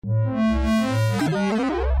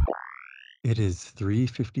It is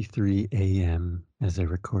 3:53 a.m. as I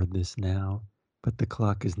record this now, but the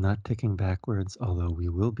clock is not ticking backwards, although we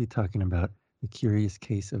will be talking about The Curious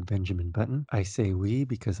Case of Benjamin Button. I say we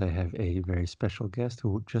because I have a very special guest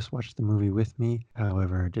who just watched the movie with me,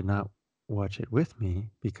 however, did not watch it with me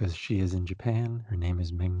because she is in Japan. Her name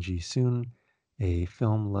is Mengjie Soon, a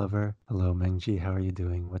film lover. Hello, Mengjie. How are you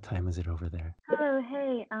doing? What time is it over there? Hello,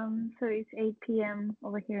 hey, so it's 8 p.m.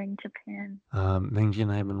 over here in Japan. Mengjie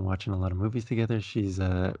and I have been watching a lot of movies together. She's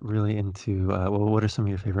really into, well, what are some of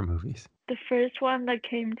your favorite movies? The first one that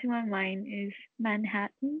came to my mind is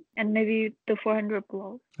Manhattan and maybe the 400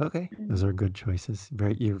 Blows. Okay, those Mm. are good choices.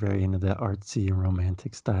 You're very into the artsy and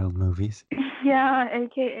romantic styled movies. Yeah,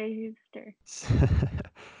 aka hipster.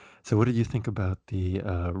 So, what did you think about the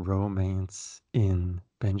romance in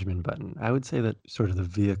Benjamin Button? I would say that sort of the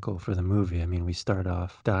vehicle for the movie. I mean, we start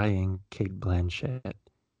off dying Kate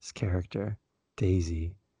Blanchett's character,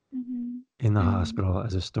 Daisy, Hmm. in the Mm. hospital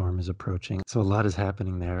as a storm is approaching. So, a lot is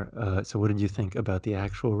happening there. So, what did you think about the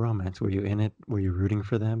actual romance? Were you in it? Were you rooting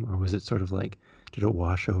for them? Or was it sort of like, did it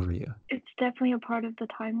wash over you? It's definitely a part of the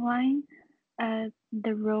timeline,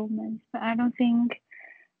 the romance, but I don't think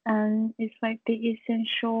it's like the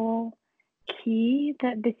essential key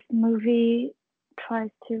that this movie tries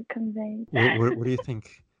to convey. What do you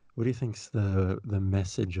think? What do you think's the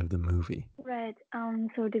message of the movie? Right.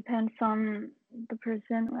 So it depends on the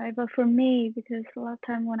person, right? But for me, because a lot of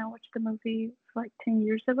time when I watched the movie like 10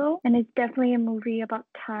 years ago, and it's definitely a movie about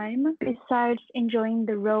time, besides enjoying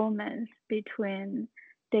the romance between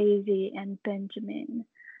Daisy and Benjamin,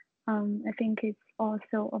 I think it's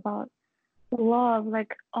also about love,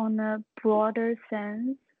 like on a broader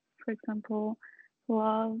sense. For example,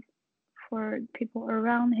 love for people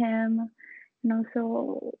around him, and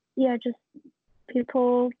also, yeah, just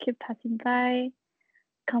people keep passing by,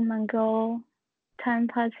 come and go, time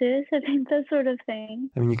passes. I think that sort of thing.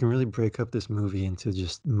 I mean, you can really break up this movie into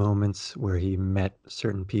just moments where he met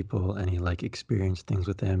certain people and he like experienced things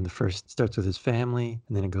with them. The first starts with his family,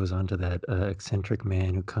 and then it goes on to that eccentric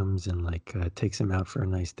man who comes and like takes him out for a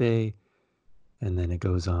nice day. And then it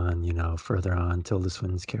goes on, further on, Tilda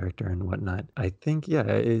Swinton's character and whatnot. I think, yeah,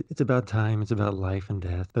 it's about time, it's about life and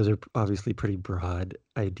death. Those are obviously pretty broad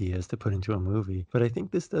ideas to put into a movie, but I think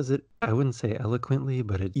this does it, I wouldn't say eloquently,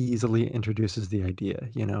 but it easily introduces the idea,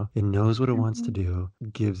 It knows what it wants to Hmm. do,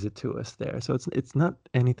 gives it to us there. So it's not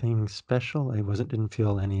anything special. Didn't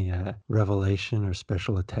feel any revelation or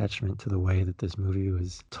special attachment to the way that this movie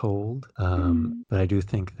was told. Mm. But I do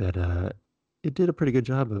think that it did a pretty good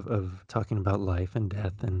job of talking about life and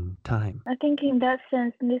death and time. I think in that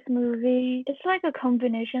sense, in this movie, it's like a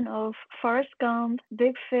combination of Forrest Gump,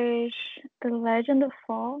 Big Fish, The Legend of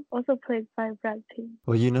Fall, also played by Brad Pitt.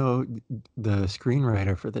 Well, the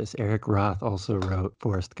screenwriter for this, Eric Roth, also wrote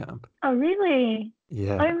Forrest Gump. Oh, really? Oh,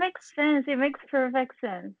 Yeah, it makes sense. It makes perfect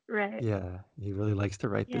sense, right? yeah, he really likes to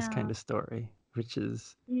write this kind Yeah, of story, which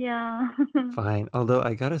is yeah. fine. Although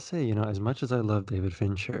I gotta say, as much as I love David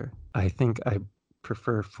Fincher, I think I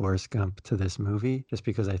prefer Forrest Gump to this movie just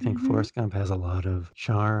because I think Mhm. Forrest Gump has a lot of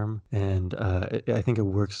charm and I think it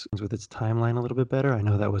works with its timeline a little bit better. I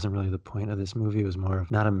know that wasn't really the point of this movie. It was more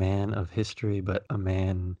of not a man of history, but a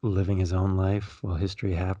man living his own life while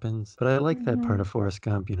history happens. But I like that part Mhm. of Forrest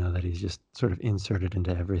Gump, that he's just sort of inserted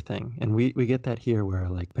into everything. And we get that here where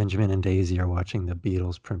like Benjamin and Daisy are watching the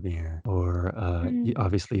Beatles premiere or Mm.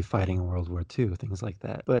 obviously fighting in World War II, things like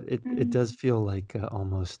that. But it Mm. does feel like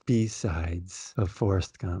almost B-sides of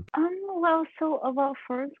Forrest Gump. Well, so about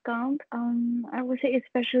Forrest Gump, I would say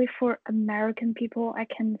especially for American people, I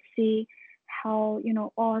can see how,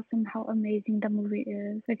 awesome, how amazing the movie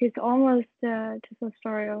is. Like it's almost just a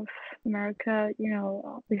story of America,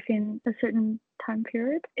 within a certain time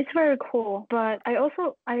period. It's very cool, but I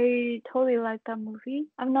totally like that movie.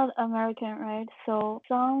 I'm not American, right? So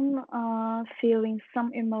some feelings,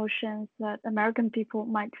 some emotions that American people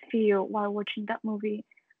might feel while watching that movie,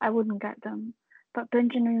 I wouldn't get them. But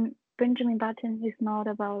Benjamin Button is not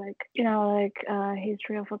about like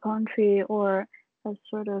history of a country or a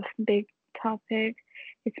sort of big topic.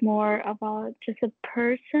 It's more about just a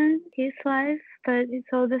person, his life, but it's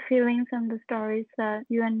all the feelings and the stories that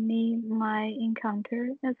you and me might encounter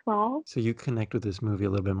as well. So you connect with this movie a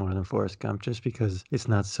little bit more than Forrest Gump just because it's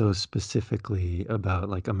not so specifically about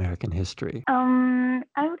like American history.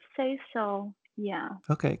 I would say so. Yeah.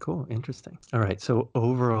 Okay, cool. Interesting. All right. So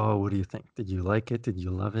overall, what do you think? Did you like it? Did you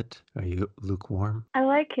love it? Are you lukewarm? I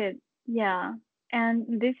like it. Yeah.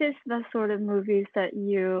 And this is the sort of movies that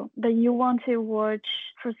you want to watch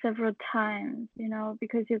for several times,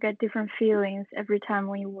 because you get different feelings every time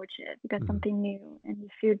when you watch it. You get Mhm. something new and you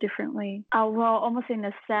feel differently. Well, almost in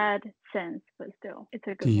a sad sense, but still, it's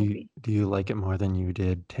a Do good you movie. do you like it more than you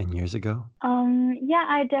did 10 years ago? Yeah,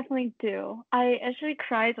 I definitely do. I actually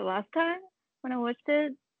cried the last time when I watched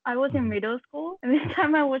it. I was in Mhm. middle school, and this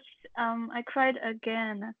time I cried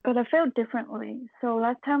again, but I felt differently. So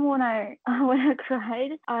last time when I when I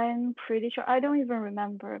cried, I'm pretty sure I don't even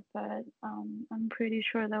remember, but I'm pretty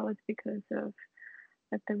sure that was because of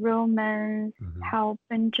like the romance, Mhm. how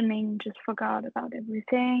Benjamin just forgot about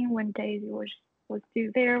everything when Daisy was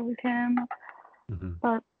still there with him. Mhm.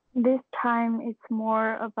 But this time it's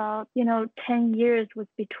more about, 10 years was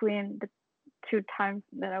between the two times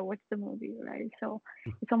that I watched the movie, right? So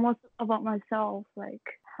it's almost about myself, like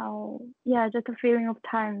how, yeah, just the feeling of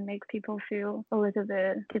time makes people feel a little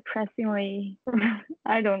bit depressingly,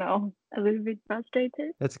 I don't know, a little bit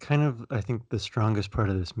frustrated. That's kind of, I think, the strongest part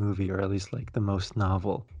of this movie, or at least like the most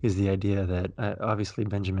novel, is the idea that obviously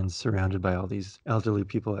Benjamin's surrounded by all these elderly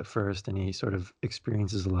people at first, and he sort of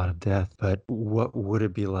experiences a lot of death. But what would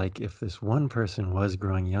it be like if this one person was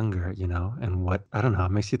growing younger, And what, I don't know,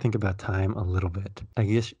 it makes you think about time a little bit. I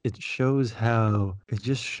guess it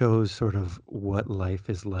just shows sort of what life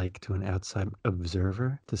is like to an outside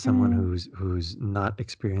observer, to someone Mm, who's not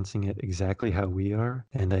experiencing it exactly how we are.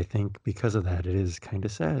 And I think because of that, it is kind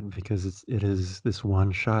of sad because it is this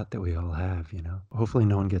one shot that we all have. Hopefully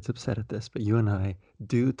no one gets upset at this, but you and I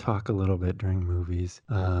do talk a little bit during movies.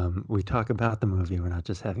 We talk about the movie. We're not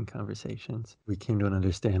just having conversations. We came to an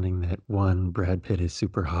understanding that one, Brad Pitt is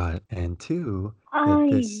super hot, and two, that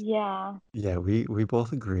this, yeah. yeah, we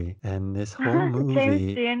both agree. And this whole James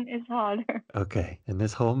movie Dean is harder. Okay, and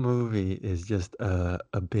this whole movie is just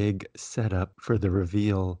a big setup for the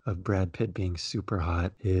reveal of Brad Pitt being super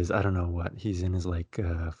hot. I don't know what, he's in his like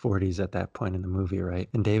 40s at that point in the movie, right?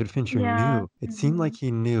 And David Fincher Yeah. knew, it seemed like Hmm.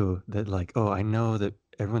 he knew that, like, oh, I know that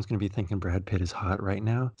everyone's going to be thinking Brad Pitt is hot right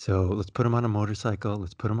now. So let's put him on a motorcycle,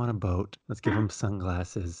 let's put him on a boat, let's give him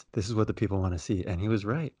sunglasses. This is what the people want to see. And he was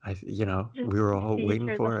right. Just We were all waiting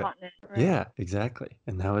feature the for it. hotness, right? Yeah, exactly.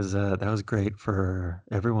 And that was great for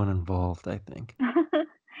everyone involved, I think.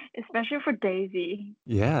 Especially for Daisy.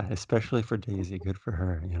 Yeah, especially for Daisy, good for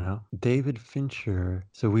her. David Fincher.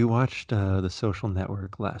 So we watched The Social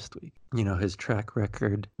Network last week. His track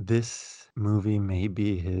record. This movie may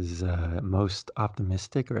be his most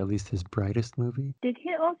optimistic, or at least his brightest movie. Did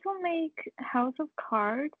he also make House of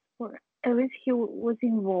Cards? Or at least he was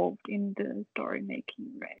involved in the story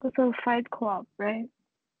making, right? Also Fight Club, right?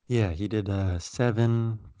 Yeah, he did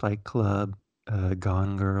Seven, Fight Club,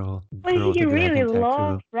 Gone Girl, But Girl with he the really Dragon loves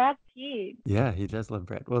Tattoo. Brad Pitt. Yeah, he does love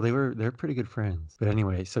Brad. Well, they're pretty good friends. But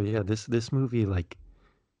anyway, so yeah, this movie, like,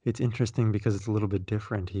 it's interesting because it's a little bit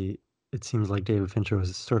different. It seems like David Fincher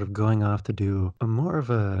was sort of going off to do a more of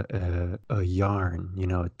a yarn,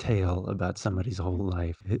 a tale about somebody's whole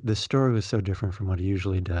life. The story was so different from what he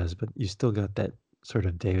usually does, but you still got that sort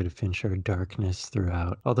of David Fincher darkness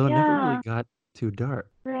throughout. Although it never really Yeah, got too dark.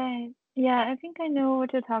 right. Yeah, I think I know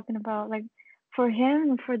what you're talking about. Like for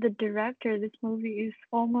him, for the director, this movie is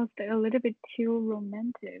almost a little bit too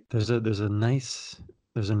romantic. There's a nice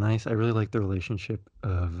I really like the relationship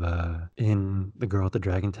of in The Girl with the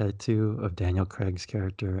Dragon Tattoo of Daniel Craig's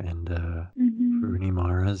character and Hmm. Rooney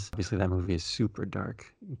Mara's. Obviously that movie is super dark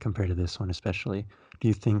compared to this one especially. What do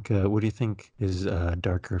you think is a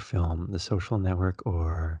darker film, The Social Network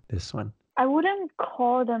or this one? I wouldn't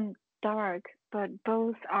call them dark, but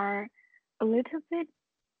both are a little bit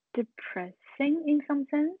depressing in some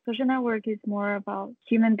sense. Social network is more about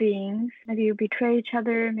human beings. Maybe you betray each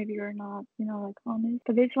other, maybe you're not, like honest.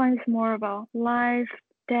 But this one is more about life,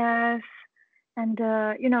 death, and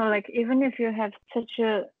like even if you have such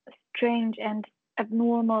a strange and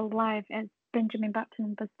abnormal life as Benjamin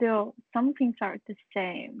Button, but still some things are the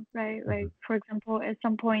same, right? Mhm. Like for example, at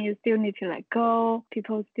some point you still need to let go.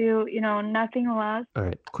 People still, nothing lasts. All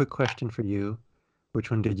right, quick question for you. Which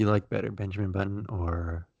one did you like better, Benjamin Button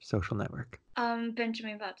or Social Network?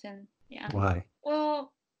 Benjamin Button, yeah. Why?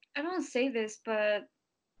 Well, I don't say this, but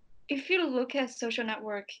if you look at Social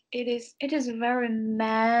Network, it is a very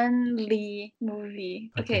manly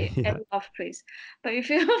movie. Okay, Okay, yeah. every off please. But if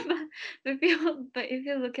you but if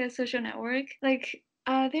you look at Social Network, like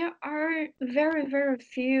there are very very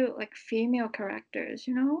few like female characters,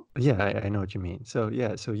 you know? Yeah, I know what you mean. So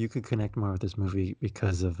yeah, so you could connect more with this movie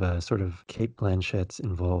because of sort of Kate Blanchett's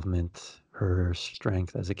involvement, her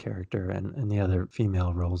strength as a character and the other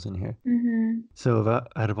female roles in here. Mhm. So,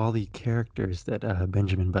 out of all the characters that,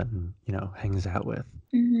 Benjamin Button, hangs out with,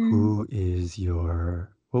 Mhm. who is your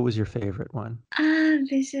what was your favorite one?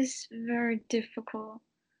 This is very difficult,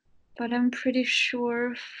 but I'm pretty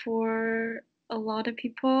sure for a lot of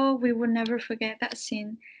people, we will never forget that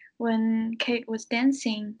scene when Kate was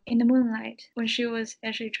dancing in the moonlight when she was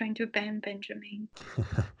actually trying to bang Benjamin.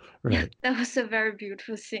 Right. That was a very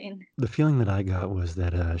beautiful scene. The feeling that I got was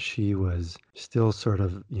that, she was still sort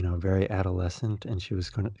of, very adolescent, and she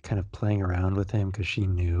was kind of playing around with him because she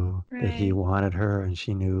knew that he Right. wanted her, and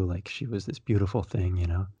she knew, like, she was this beautiful thing, you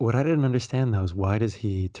know? What I didn't understand, though, is why does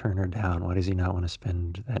he turn her down? Why does he not wanna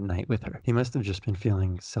spend that night with her? He must have just been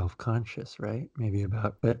feeling self-conscious, right? Maybe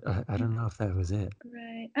about but I don't know if that was it.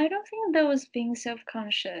 Right. I don't think that was being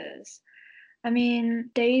self-conscious. I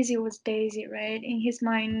mean, Daisy was Daisy, right? In his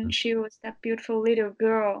mind, Mhm. she was that beautiful little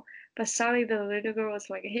girl, but suddenly the little girl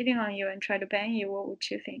was like hitting on you and try to bang you. What would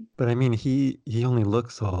you think? But I mean, he only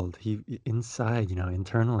looks old. Inside,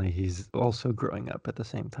 internally, he's also growing up at the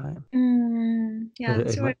same time. Yeah, But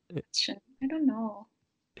that's it a mu very good question. I don't know.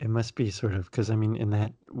 it must be sort of because I mean, in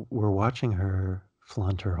that we're watching her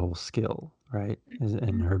flaunt her whole skill, right?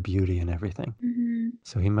 And her beauty and everything. Mm-hmm.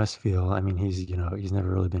 So he must feel, I mean, he's never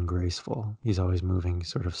really been graceful. He's always moving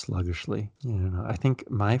sort of sluggishly. I think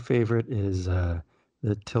my favorite is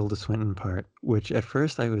the Tilda Swinton part, which at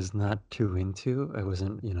first I was not too into. I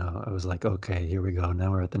wasn't, I was like, okay, here we go. Now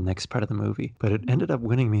we're at the next part of the movie. But it ended up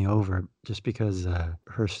winning me over just because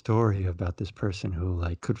her story about this person who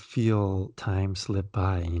like could feel time slip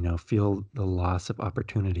by, feel the loss of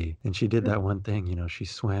opportunity. And she did that one thing,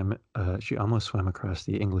 she almost swam across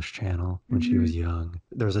the English Channel when she Mm-hmm. was young.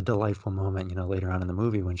 There's a delightful moment, later on in the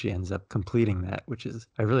movie when she ends up completing that, which is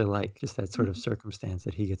I really like just that sort of circumstance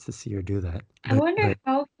that he gets to see her do that. I But wonder but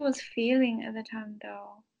how he was feeling at the time,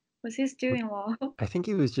 though. Was he still but in love? I think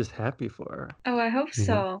he was just happy for her. Oh, I hope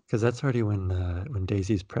so. Because that's already when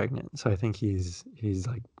Daisy's pregnant, so I think he's,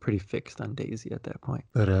 like, pretty fixed on Daisy at that point.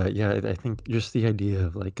 But, yeah, I think just the idea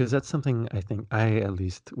of, like, because that's something I think I at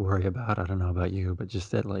least worry about, I don't know about you, but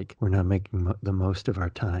just that, like, we're not making the most of our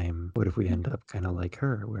time. What if we end up kinda like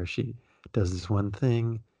her, where she does this one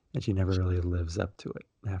thing, and she never really lives up to it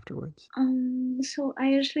afterwards? So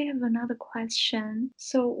I actually have another question.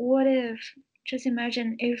 So what if, just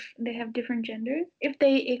imagine if they have different genders, if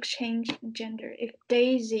they exchange gender, if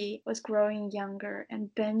Daisy was growing younger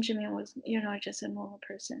and Benjamin was, just a normal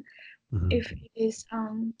person. Mhm. If it is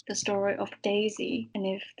the story of Daisy and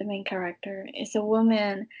if the main character is a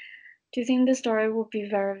woman, do you think the story would be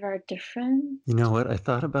very, very different? You know what? I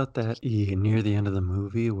thought about that near the end of the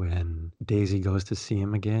movie when Daisy goes to see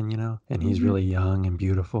him again, and he's Mm-hmm. really young and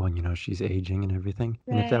beautiful, and, she's aging and everything.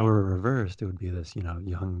 And if that Right. were reversed, it would be this,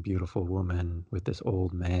 young, beautiful woman with this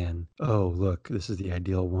old man. Oh, look, this is the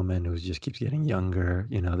ideal woman who just keeps getting younger.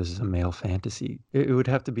 This is a male fantasy. It would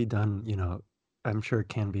have to be done, I'm sure it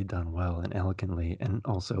can be done well and elegantly and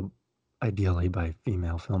also ideally by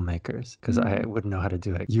female filmmakers because I Mm. wouldn't know how to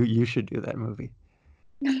do it. You should do that movie.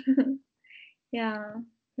 Yeah,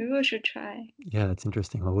 maybe we should try. Yeah, that's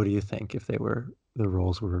interesting. Well, what do you think if the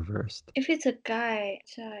roles were reversed? If it's a guy,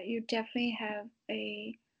 you definitely have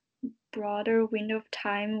a broader window of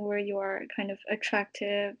time where you are kind of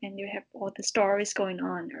attractive and you have all the stories going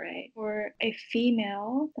on, right? Or a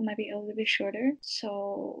female, that might be a little bit shorter.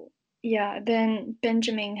 So, yeah, then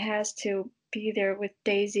Benjamin has to be there with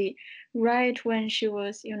Daisy right when she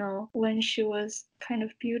was, when she was kind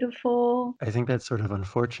of beautiful. I think that's sort of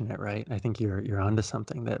unfortunate, right? I think you're onto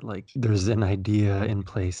something that like there's an idea in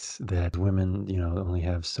place that women, only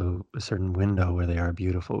have a certain window where they are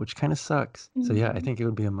beautiful, which kind of sucks. So yeah, I Mm. think it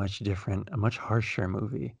would be a much harsher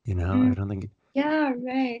movie, I Mm. don't think Yeah,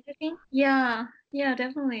 right. I think, yeah, yeah,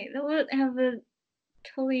 definitely. That would have a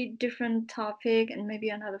totally different topic and maybe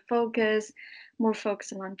another focus, more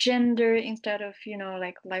focusing on gender instead of,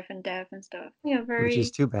 like life and death and stuff. Yeah, which is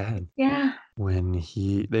very, too bad yeah. when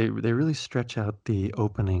they really stretch out the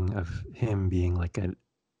opening of him being like a,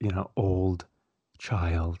 old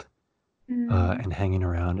child Mm, and hanging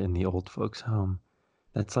around in the old folks' home.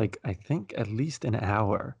 That's like, I think at least an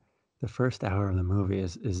hour. The first hour of the movie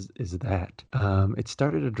is that. It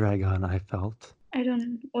started to drag on, I felt. I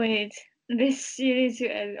don't, wait, this you need to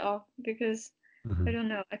add it off because I Mhm. don't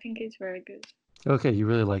know. I think it's very good. Okay, you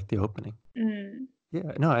really liked the opening. Mm,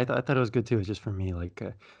 Yeah, no, I thought it was good too. It's just for me, like,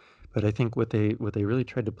 but I think what they really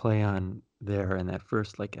tried to play on there in that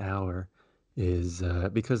first like hour is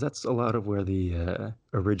because that's a lot of where the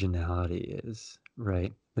originality is,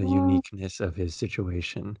 right? the Oh, uniqueness of his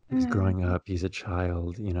situation. He's growing mm, up, he's a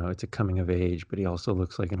child, it's a coming of age, but he also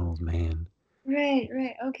looks like an old man. right,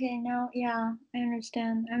 right. Okay, now, yeah, I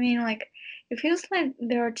understand. I mean, like, it feels like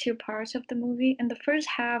there are two parts of the movie, and the first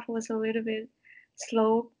half was a little bit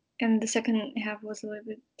slow, and the second half was a little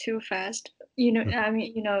bit too fast. I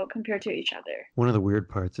mean, compared to each other. One of the weird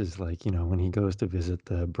parts is like, when he goes to visit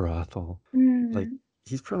the brothel, like Mm,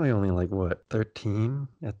 he's probably only like what, 13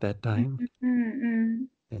 at that mm, time? mm, mm, mm.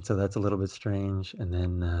 And so that's a little bit strange. And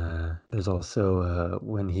then there's also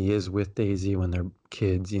when he is with Daisy when they're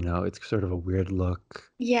kids, it's sort of a weird look.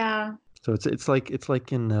 Yeah. So it's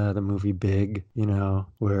like in the movie Big,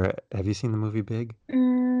 where have you seen the movie Big?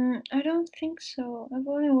 I don't think so. I've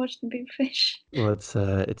only watched Big Fish. Well,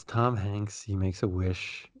 it's Tom Hanks. He makes a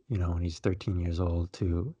wish, when he's 13 years old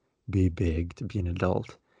to be big, to be an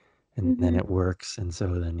adult, and then Mm-hmm. it works. And so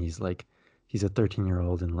then he's a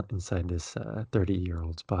 13-year-old inside this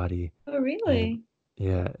 30-year-old's body, Oh, and really?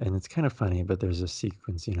 yeah, and it's kind of funny. But there's a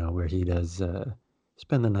sequence, where he does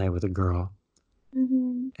spend the night with a girl,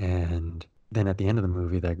 Mm-hmm. and then at the end of the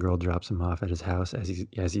movie, that girl drops him off at his house as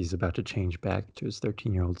he's about to change back to his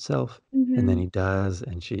 13-year-old self. And then Mm-hmm. he does,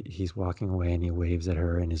 and he's walking away and he waves at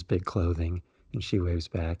her in his big clothing, and she waves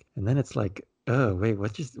back. And then it's like, oh wait,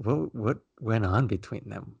 what went on between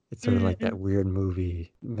them? It's sort of like Mm-hmm. that weird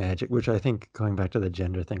movie magic, which I think going back to the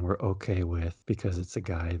gender thing, we're okay with because it's a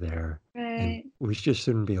guy there. And Right. we just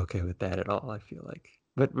shouldn't be okay with that at all, I feel like.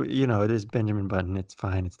 But it is Benjamin Button. It's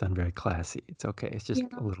fine. It's done very classy. It's okay. It's just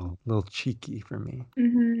Yeah. a little cheeky for me.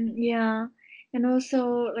 Mm-hmm. Yeah. And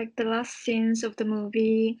also, like the last scenes of the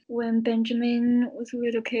movie when Benjamin was a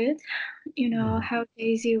little kid, Mhm. how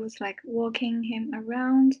Daisy was like walking him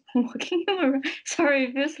around, walking him around. Sorry,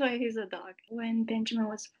 it feels like he's a dog. When Benjamin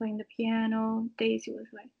was playing the piano, Daisy was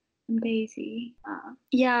like, I'm Daisy.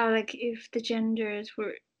 Yeah, like if the genders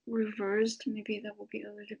were reversed, maybe that would be a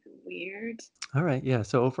little bit weird. All right. Yeah.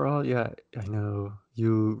 So overall, yeah, I know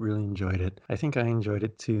you really enjoyed it. I think I enjoyed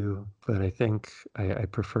it too, but I think I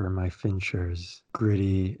prefer my Fincher's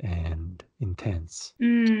gritty and intense.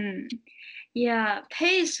 Mm, yeah,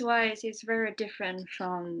 pace-wise, it's very different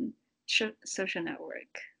from Social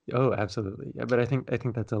Network. Oh, absolutely. Yeah, but I think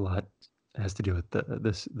that's a lot has to do with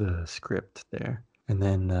the script there. And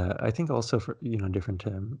then I think also for different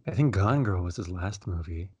I think Gone Girl was his last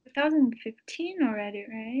movie. 2015 already,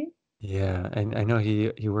 right? Yeah, and I know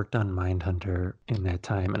he worked on Mindhunter in that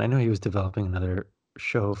time, and I know he was developing another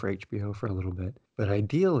show for HBO for a little bit. But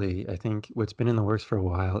ideally, I think what's been in the works for a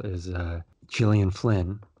while is Gillian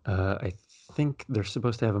Flynn. I think they're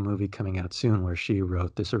supposed to have a movie coming out soon where she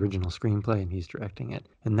wrote this original screenplay and he's directing it,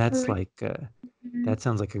 and that's Already. like that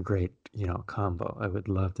sounds like a great combo. I would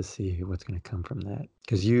love to see what's going to come from that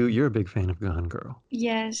because you're a big fan of Gone Girl.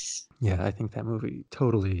 Yes. Yeah, I think that movie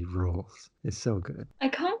totally rules. It's so good. I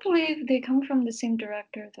can't believe they come from the same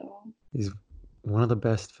director though. He's one of the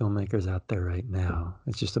best filmmakers out there right now.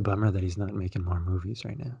 It's just a bummer that he's not making more movies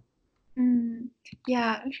right now. Mm.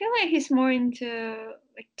 Yeah, I feel like he's more into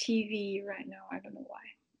like TV right now. I don't know why.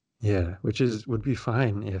 Yeah, which is would be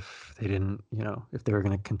fine if they didn't, if they were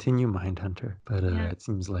going to continue Mindhunter. But Yeah. it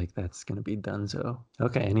seems like that's going to be done so.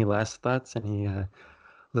 Okay, any last thoughts? Any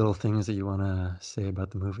little things that you want to say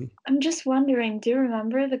about the movie? I'm just wondering, do you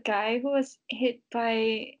remember the guy who was hit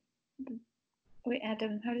by wait,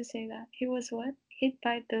 Adam, how to say that? He was what? Hit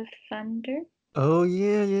by the thunder? Oh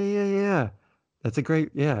yeah, yeah, yeah, yeah. That's a great.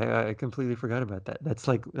 Yeah, I completely forgot about that. That's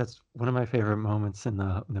one of my favorite moments in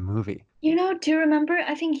the movie. Do you remember?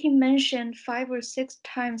 I think he mentioned 5 or 6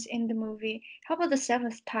 times in the movie. How about the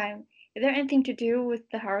seventh time? Is there anything to do with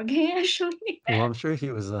the hurricane, actually? Well, I'm sure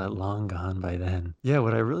he was long gone by then. Yeah,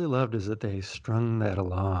 what I really loved is that they strung that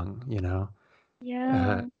along.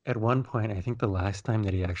 Yeah. At one point, I think the last time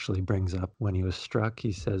that he actually brings up when he was struck,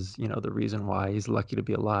 he says, the reason why he's lucky to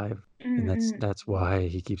be alive. And that's Mm-mm. that's why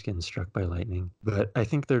he keeps getting struck by lightning. But I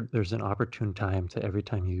think there's an opportune time to every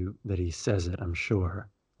time that he says it, I'm sure.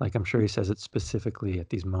 Like I'm sure he says it specifically at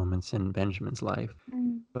these moments in Benjamin's life.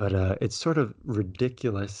 Mm. But it's sort of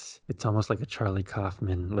ridiculous. It's almost like a Charlie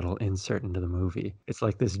Kaufman little insert into the movie. It's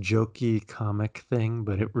like this jokey comic thing,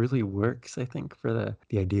 but it really works, I think, for the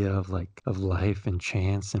idea of of life and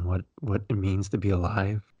chance and what it means to be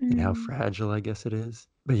alive and how Mm. fragile I guess it is.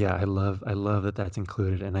 But yeah, I love that that's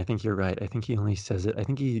included, and I think you're right. I think he only says it. I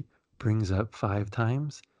think he brings up 5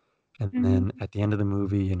 times, and then Mm. at the end of the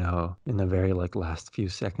movie, in the very last few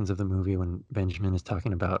seconds of the movie when Benjamin is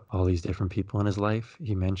talking about all these different people in his life,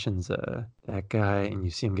 he mentions that guy and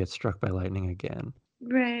you see him get struck by lightning again,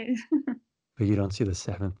 Right. but you don't see the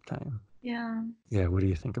seventh time. Yeah. Yeah, what do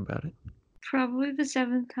you think about it? Probably the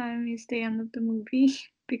seventh time is the end of the movie.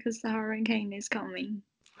 because the hurricane is coming.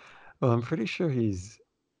 Well, I'm pretty sure he's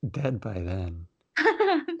dead by then.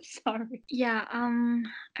 Sorry. Yeah,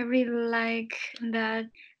 I really like that.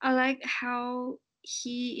 I like how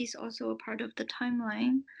he is also a part of the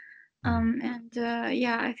timeline. Mm. And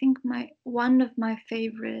yeah, I think my one of my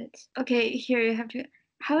favorites. Okay, here you have to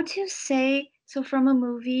how to say so from a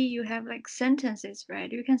movie you have like sentences,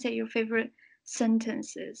 right? You can say your favorite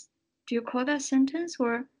sentences. Do you call that sentence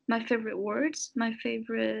or my favorite words? My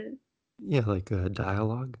favorite Yeah, like a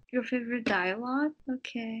dialogue. your favorite dialogue?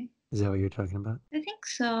 Okay. Is that what you're talking about? I think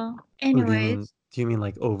so. Or Anyways, do you mean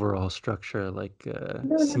like overall structure, like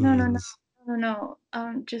no. scenes, No.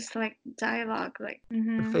 Just like dialogue, like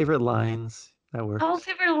favorite lines? That Oh, works.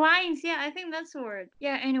 favorite lines. Yeah, I think that's the word.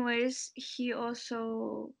 Yeah, anyways, he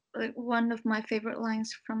also like one of my favorite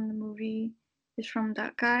lines from the movie is from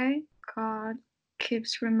that guy. God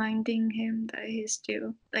keeps reminding him that he's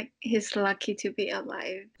still like he's lucky to be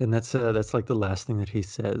alive. And that's like the last thing that he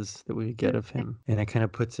says that we get of Right. him. And it kind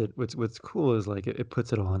of puts it what's cool is like it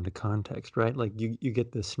puts it all into context, right? Like you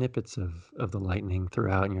get the snippets of the lightning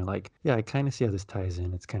throughout and you're like, yeah, I kind of see how this ties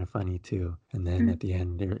in. It's kind of funny too. And then Mm. at the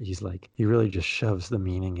end he's like he really just shoves the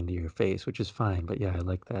meaning into your face, which is fine. But yeah, I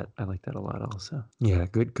like that. I like that a lot also. Yeah,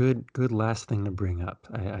 good last thing to bring up.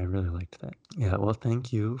 I really liked that. Yeah, well,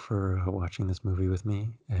 thank you for watching this movie with me.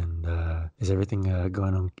 And is everything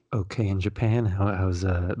going okay in Japan? How's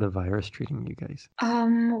the virus treating you guys?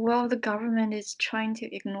 Well, the government is trying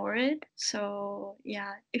to ignore it, so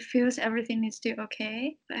yeah, it feels everything is still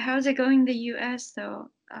okay. But how's it going in the US though?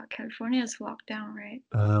 California is locked down, right?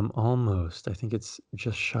 Almost. I think it's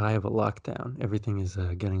just shy of a lockdown. Everything is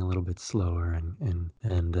getting a little bit slower, and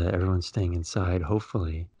everyone's staying inside.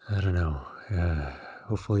 Hopefully, I don't know.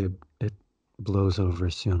 Hopefully, it blows over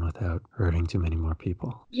soon without hurting too many more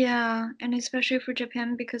people. Yeah, and especially for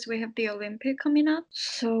Japan because we have the Olympic coming up.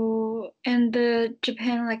 So, and the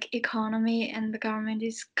Japan like economy and the government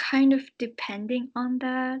is kind of depending on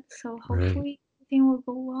that. So Right. hopefully everything will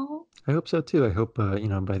go well. I hope so too. I hope by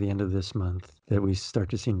the end of this month that we start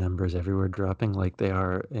to see numbers everywhere dropping like they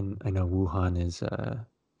are in. I know Wuhan is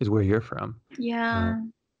where you're from. Uh, Yeah.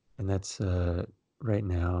 and that's right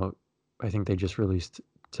now. I think they just released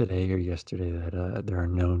today or yesterday that there are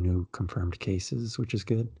no new confirmed cases, which is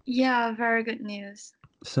good. Yeah, very good news.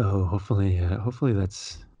 So hopefully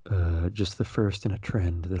that's just the first in a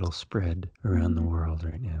trend that'll spread around the Mhm. world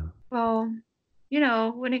right now. Well,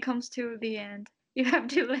 when it comes to the end, you have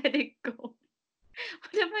to let it go.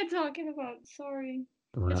 What am I talking about? Sorry.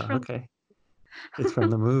 It's Well, from okay, it's from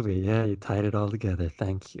the movie. Yeah, you tied it all together.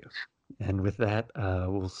 Thank you. And with that,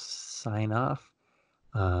 we'll sign off.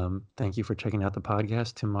 Thank you for checking out the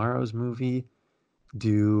podcast. Tomorrow's movie,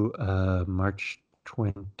 due March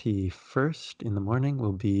 21st in the morning,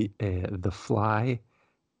 will be The Fly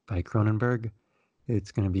by Cronenberg.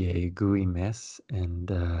 It's going to be a gooey mess.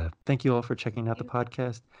 And thank you all for checking out the you.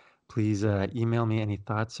 podcast. Please email me any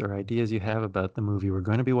thoughts or ideas you have about the movie we're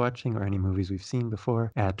going to be watching or any movies we've seen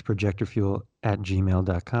before at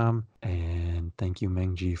projectorfuel@gmail.com. And thank you,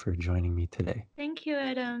 Mengjie, for joining me today. Thank you,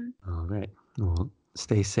 Adam. All right. Well,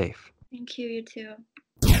 stay safe. Thank you, you too.